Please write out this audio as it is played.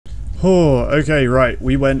Oh, okay, right.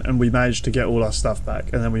 We went and we managed to get all our stuff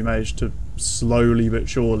back, and then we managed to slowly but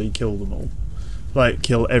surely kill them all. Like,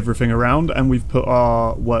 kill everything around, and we've put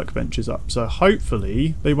our workbenches up. So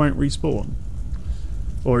hopefully they won't respawn.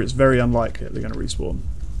 Or it's very unlikely that they're going to respawn.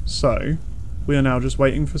 So, we are now just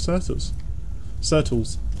waiting for Turtles.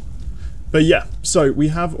 But yeah, so we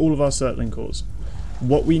have all of our Surtling cores.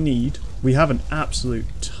 What we need, we have an absolute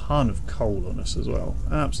ton of coal on us as well.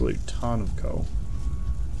 Absolute ton of coal.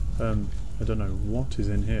 I don't know what is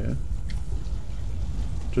in here.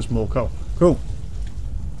 Just more coal. Cool.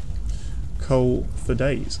 Coal for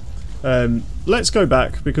days. Let's go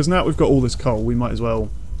back, because now we've got all this coal, we might as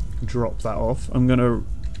well drop that off. I'm going to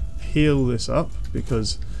heal this up,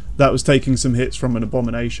 because that was taking some hits from an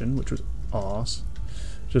abomination, which was arse.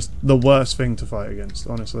 Just the worst thing to fight against,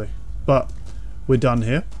 honestly. But we're done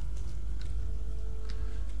here.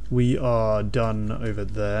 We are done over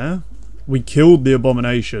there. We killed the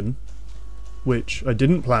abomination, which I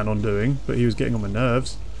didn't plan on doing, but he was getting on my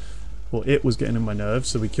nerves. Well, it was getting on my nerves,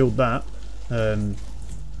 so we killed that.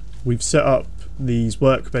 We've set up these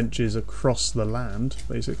workbenches across the land,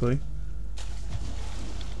 basically.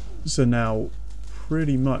 So now,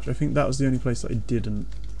 pretty much, I think that was the only place that I didn't.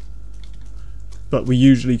 But we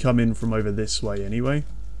usually come in from over this way anyway.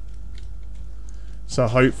 So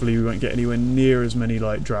hopefully we won't get anywhere near as many,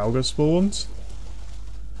 like, Draugr spawns.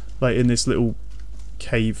 Like, in this little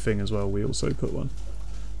cave thing as well, we also put one.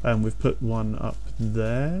 And we've put one up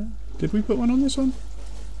there. Did we put one on this one?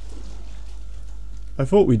 I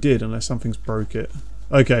thought we did, unless something's broke it.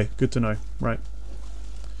 Okay, good to know. Right.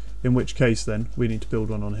 In which case, then, we need to build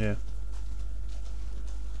one on here.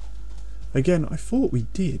 Again, I thought we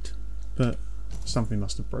did, but something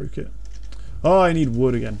must have broke it. Oh, I need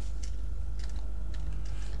wood again.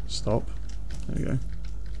 Stop. There we go.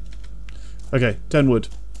 Okay, 10 wood.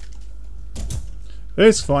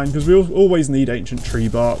 It's fine, because we always need ancient tree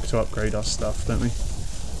bark to upgrade our stuff, don't we?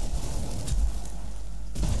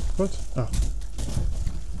 What? Oh.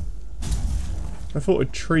 I thought a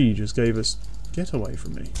tree just gave us... Get away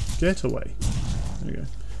from me. Get away. There we go.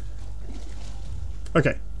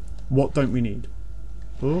 Okay. What don't we need?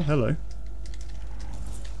 Oh, hello.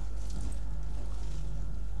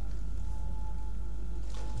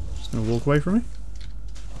 Just gonna walk away from me.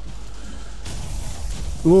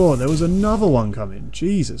 Oh, there was another one coming.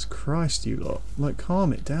 Jesus Christ, you lot. Like,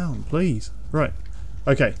 calm it down, please. Right.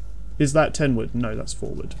 Okay. Is that 10 wood? No, that's 4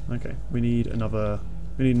 wood. Okay. We need another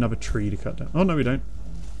tree to cut down. Oh, no, we don't.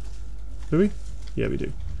 Do we? Yeah, we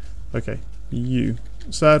do. Okay. You.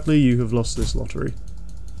 Sadly, you have lost this lottery.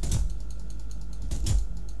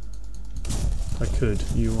 I could.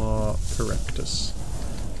 You are correctus.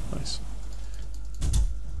 Nice.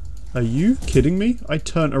 Are you kidding me? I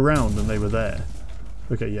turned around and they were there.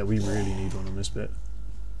 Okay, yeah, we really need one on this bit.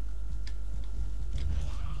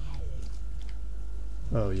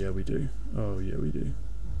 Oh, yeah, we do. Oh, yeah, we do.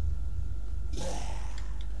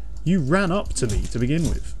 You ran up to me to begin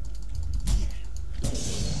with.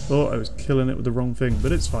 Oh, I was killing it with the wrong thing,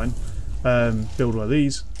 but it's fine. Build one of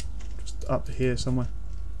these. Just up here somewhere.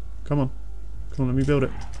 Come on. Come on, let me build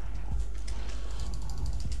it.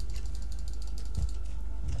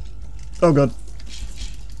 Oh, God.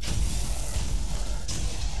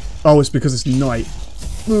 Oh, it's because it's night.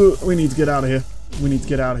 We need to get out of here. We need to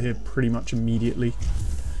get out of here pretty much immediately.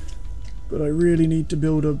 But I really need to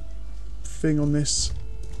build a thing on this.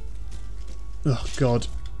 Oh, God.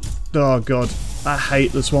 Oh, God. I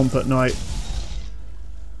hate the swamp at night.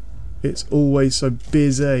 It's always so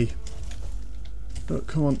busy. Oh,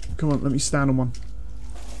 come on. Come on. Let me stand on one.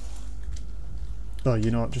 Oh,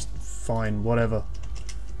 you know what? Just fine. Whatever.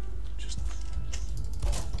 Just...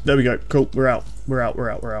 There we go. Cool. We're out. We're out.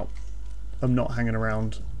 We're out. We're out. I'm not hanging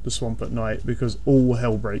around the swamp at night because all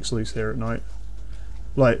hell breaks loose here at night.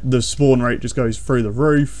 Like, the spawn rate just goes through the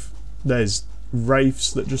roof. There's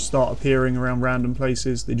wraiths that just start appearing around random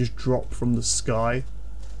places. They just drop from the sky.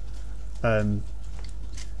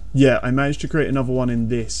 Yeah, I managed to create another one in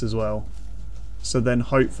this as well. So then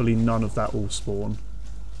hopefully none of that will spawn.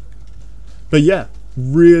 But yeah,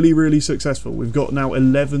 really, really successful. We've got now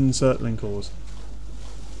 11 Surtling cores.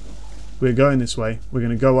 We're going this way. We're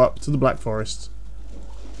going to go up to the Black Forest.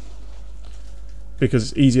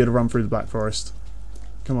 Because it's easier to run through the Black Forest.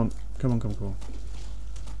 Come on. Come on, come on, come on.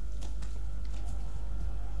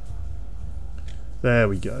 There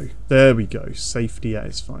we go. There we go. Safety at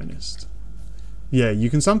its finest. Yeah,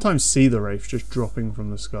 you can sometimes see the wraith just dropping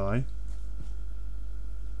from the sky.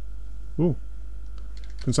 Ooh.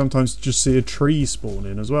 You can sometimes just see a tree spawn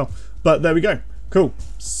in as well. But there we go. Cool.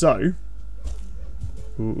 So...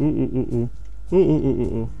 Ooh, ooh, ooh, ooh, ooh. Ooh, ooh, ooh,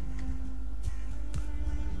 ooh, ooh.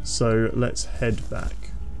 So let's head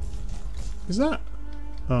back. Is that?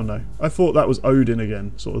 Oh no. I thought that was Odin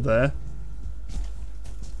again, sort of there.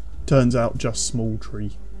 Turns out just small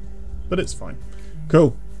tree. But it's fine.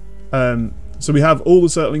 Cool. So we have all the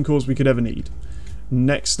settling cores we could ever need.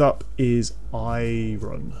 Next up is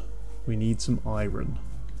iron. We need some iron.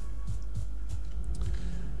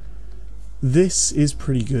 This is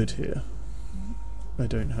pretty good here. I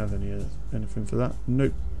don't have anything for that.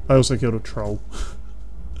 Nope. I also killed a troll.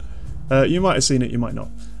 You might have seen it, you might not.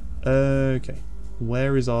 Okay.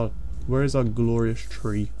 Where is our glorious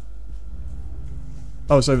tree?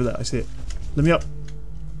 Oh, it's over there. I see it. Let me up.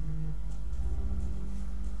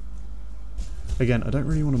 Again, I don't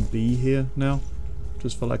really want to be here now.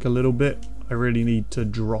 Just for like a little bit. I really need to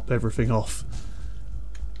drop everything off.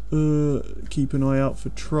 Keep an eye out for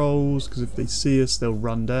trolls, because if they see us, they'll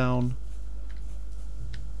run down.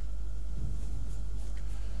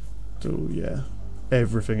 Oh yeah.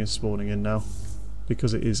 Everything is spawning in now.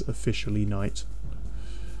 Because it is officially night.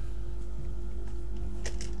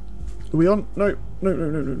 Are we on? No.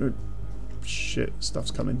 No. Shit,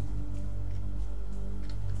 stuff's coming.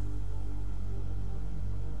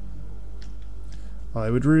 I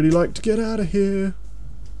would really like to get out of here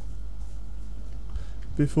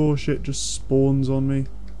before shit just spawns on me.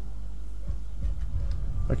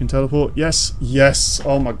 I can teleport. Yes, yes.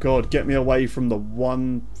 Oh my god, get me away from the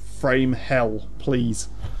one frame hell, please.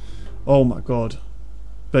 Oh my god.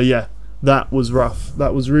 But yeah, that was rough.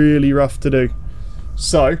 That was really rough to do.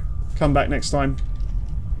 So, come back next time.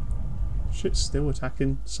 Shit's still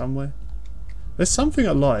attacking somewhere. There's something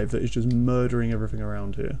alive that is just murdering everything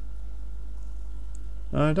around here.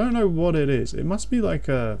 I don't know what it is. It must be like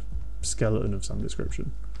a skeleton of some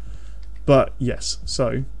description. But yes,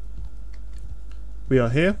 so we are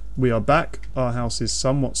here. We are back. Our house is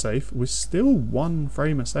somewhat safe. We're still 1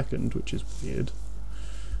 frame a second, which is weird.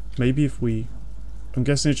 Maybe if we... I'm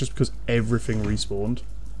guessing it's just because everything respawned.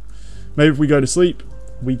 Maybe if we go to sleep,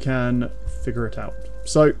 we can figure it out.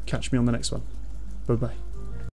 So, catch me on the next one. Bye-bye.